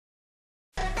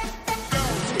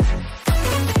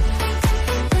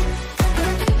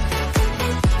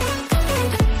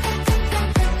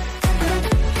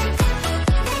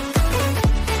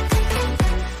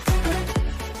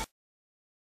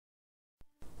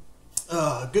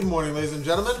Good morning, ladies and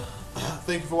gentlemen.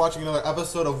 Thank you for watching another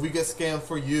episode of We Get Scammed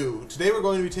for You. Today we're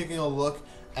going to be taking a look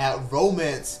at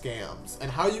romance scams and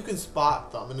how you can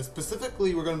spot them. And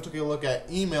specifically, we're going to take a look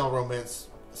at email romance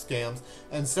scams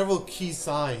and several key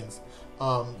signs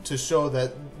to show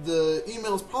that the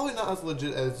email is probably not as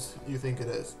legit as you think it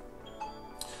is.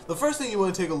 The first thing you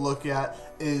want to take a look at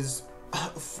is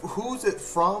who's it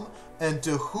from and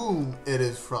to whom it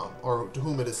is from, or to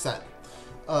whom it is sent.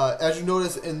 As you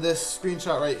notice in this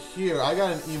screenshot right here, I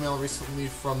got an email recently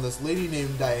from this lady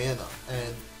named Diana,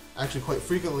 and actually quite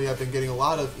frequently I've been getting a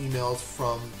lot of emails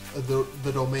from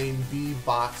the domain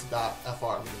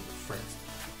bbox.fr, in France.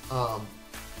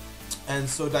 And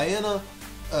so Diana,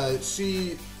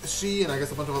 she and I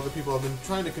guess a bunch of other people have been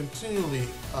trying to continually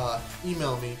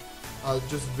email me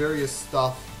just various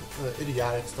stuff,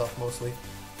 idiotic stuff mostly.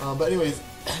 But anyways,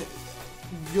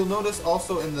 you'll notice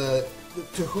also in the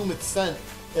to whom it's sent,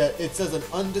 it says an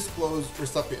undisclosed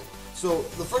recipient. So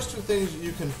the first two things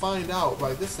you can find out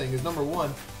by this thing is, number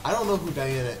one, I don't know who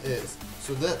Diana is,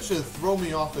 so that should throw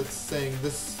me off. It's saying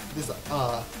this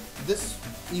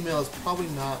email is probably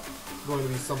not going to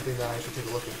be something that I should take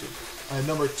a look into. And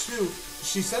number two,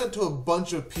 she sent it to a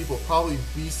bunch of people, probably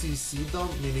BCC'd them,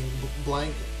 meaning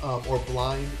blank or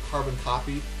blind carbon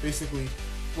copy. Basically,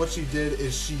 what she did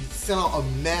is she sent out a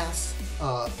mass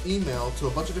email to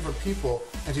a bunch of different people,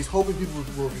 and she's hoping people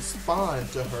will respond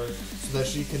to her so that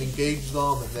she can engage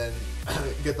them and then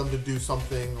get them to do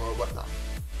something or whatnot.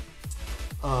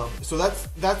 So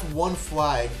that's one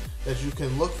flag that you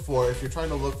can look for if you're trying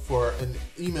to look for an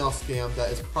email scam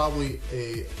that is probably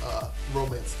a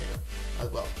romance scam as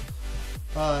well.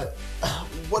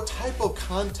 What type of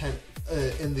content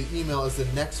in the email is the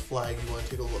next flag you want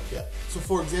to take a look at. So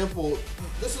for example,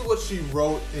 this is what she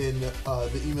wrote in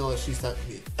the email that she sent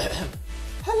me.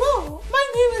 Hello, my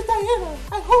name is Diana.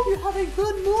 I hope you have a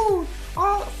good mood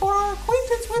for our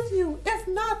acquaintance with you. If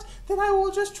not, then I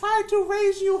will just try to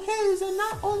raise you his, and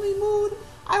not only mood,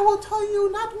 I will tell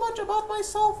you not much about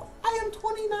myself. I am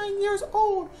 29 years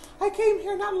old. I came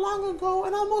here not long ago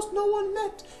and almost no one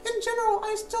met. In general,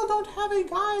 I still don't have a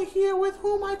guy here with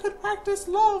whom I could practice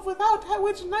love, without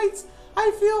which nights I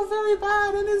feel very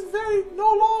bad and is very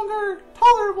no longer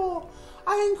tolerable.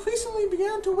 I increasingly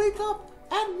began to wake up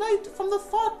at night from the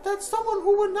thought that someone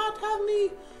who would not have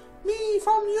me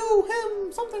from you,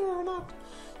 him, something or not.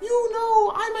 You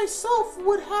know, I myself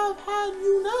would have had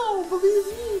you now. Believe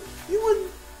me, you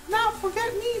would not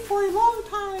forget me for a long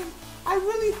time. I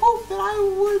really hope that I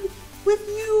would with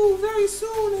you very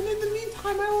soon, and in the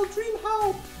meantime I will dream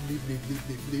how. Bleep, bleep, bleep,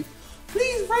 bleep, bleep.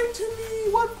 Please write to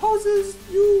me what poses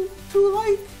you to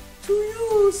like to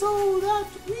you, so that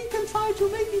we can try to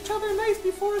make each other nice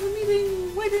before the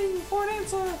meeting. Waiting for an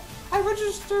answer. I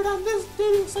registered on this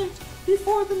dating site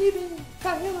before the meeting.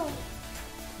 Diana.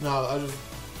 Now, I just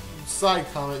side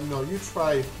comment. You know, you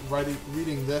try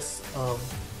reading this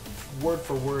word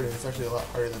for word, and it's actually a lot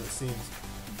harder than it seems.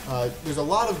 There's a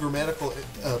lot of grammatical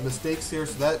mistakes here,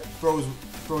 so that throws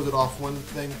it off one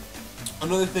thing.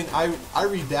 Another thing, I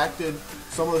redacted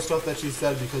some of the stuff that she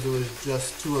said because it was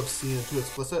just too obscene and too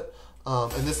explicit.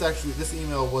 And this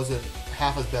email wasn't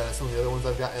half as bad as some of the other ones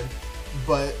I've gotten.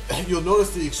 But you'll notice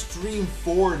the extreme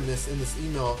forwardness in this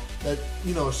email. That,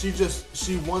 you know, she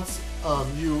wants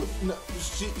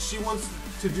she wants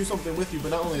to do something with you, but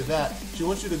not only that, she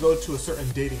wants you to go to a certain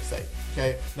dating site.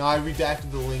 Okay, now I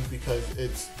redacted the link because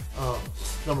it's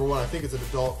number one, I think it's an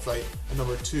adult site, and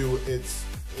number two, it's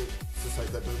a site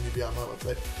that doesn't need to be on my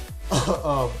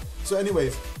website. So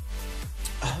anyways,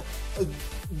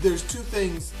 there's two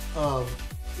things.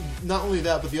 Not only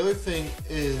that, but the other thing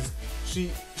is she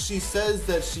says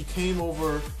that she came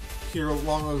over here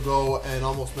long ago and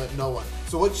almost met no one.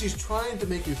 So what she's trying to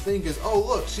make you think is, oh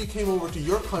look, she came over to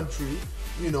your country,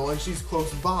 you know, and she's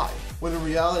close by. When in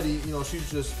reality, you know, she's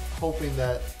just hoping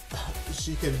that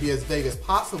she can be as vague as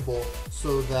possible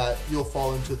so that you'll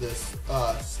fall into this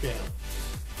scam.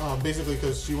 Basically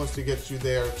because she wants to get you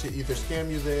there to either scam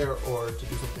you there or to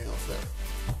do something else there.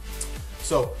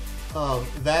 So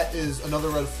that is another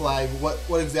red flag.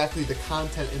 What exactly the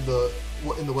content in the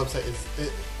website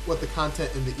is, what the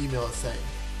content in the email is saying.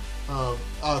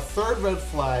 A third red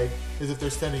flag is if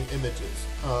they're sending images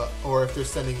or if they're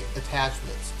sending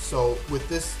attachments. So with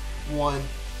this one,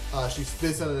 she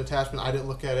did send an attachment. I didn't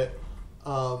look at it,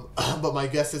 but my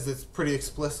guess is it's pretty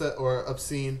explicit or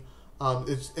obscene.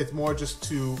 It's more just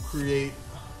to create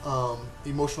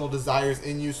emotional desires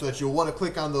in you so that you'll want to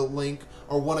click on the link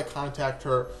or want to contact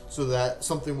her so that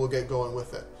something will get going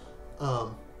with it.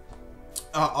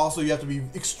 Also, you have to be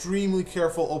extremely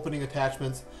careful opening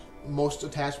attachments. most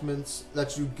attachments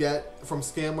that you get from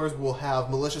scammers will have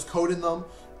malicious code in them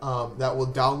that will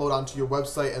download onto your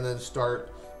website and then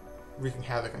start wreaking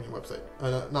havoc on your website.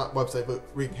 Not website, but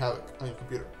wreaking havoc on your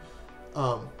computer.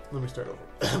 Let me start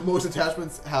over. Most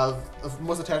attachments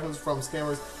from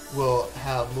scammers will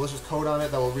have malicious code on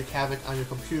it that will wreak havoc on your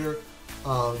computer.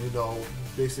 You know,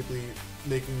 basically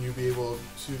making you be able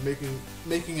to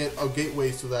making it a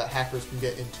gateway so that hackers can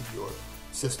get into your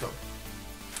system.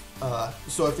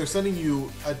 So if they're sending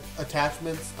you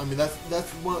attachments, I mean that's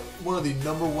one of the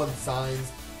 #1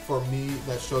 signs for me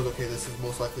that shows, okay, this is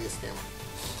most likely a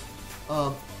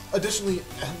scammer. Additionally,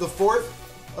 the fourth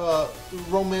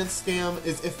romance scam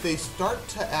is if they start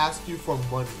to ask you for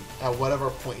money at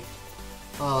whatever point.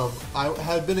 I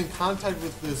had been in contact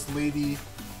with this lady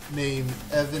named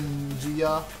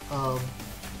Evangia,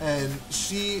 and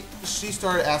she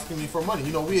started asking me for money.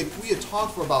 You know, we had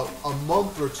talked for about a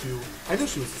month or two. I knew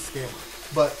she was a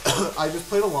scammer, but I just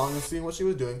played along and seeing what she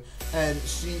was doing. And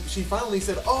she finally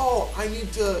said, "Oh, I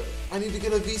need to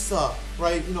get a visa,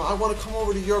 right? You know, I want to come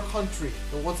over to your country."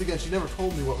 And once again, she never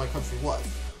told me what my country was,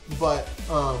 but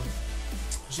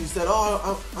she said,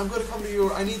 "Oh, I'm going to come to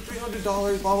you. I need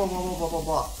 $300. Blah blah blah blah blah blah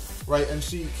blah." Right, and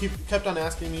she kept on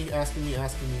asking me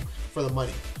for the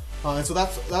money. And so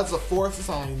that's the fourth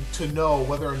sign to know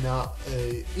whether or not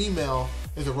a email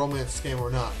is a romance scam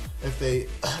or not. If they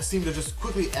seem to just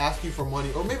quickly ask you for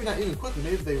money, or maybe not even quickly,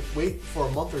 maybe if they wait for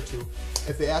a month or two.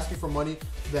 If they ask you for money,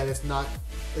 then it's not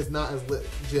as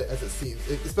legit as it seems,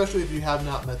 especially if you have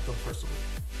not met them personally.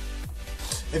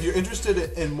 If you're interested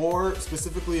in more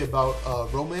specifically about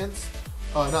romance,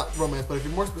 not romance, but if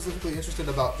you're more specifically interested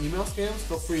about email scams,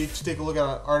 feel free to take a look at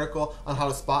an article on how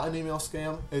to spot an email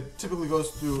scam. It typically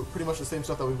goes through pretty much the same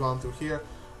stuff that we've gone through here,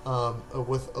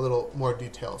 with a little more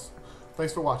details.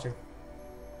 Thanks for watching.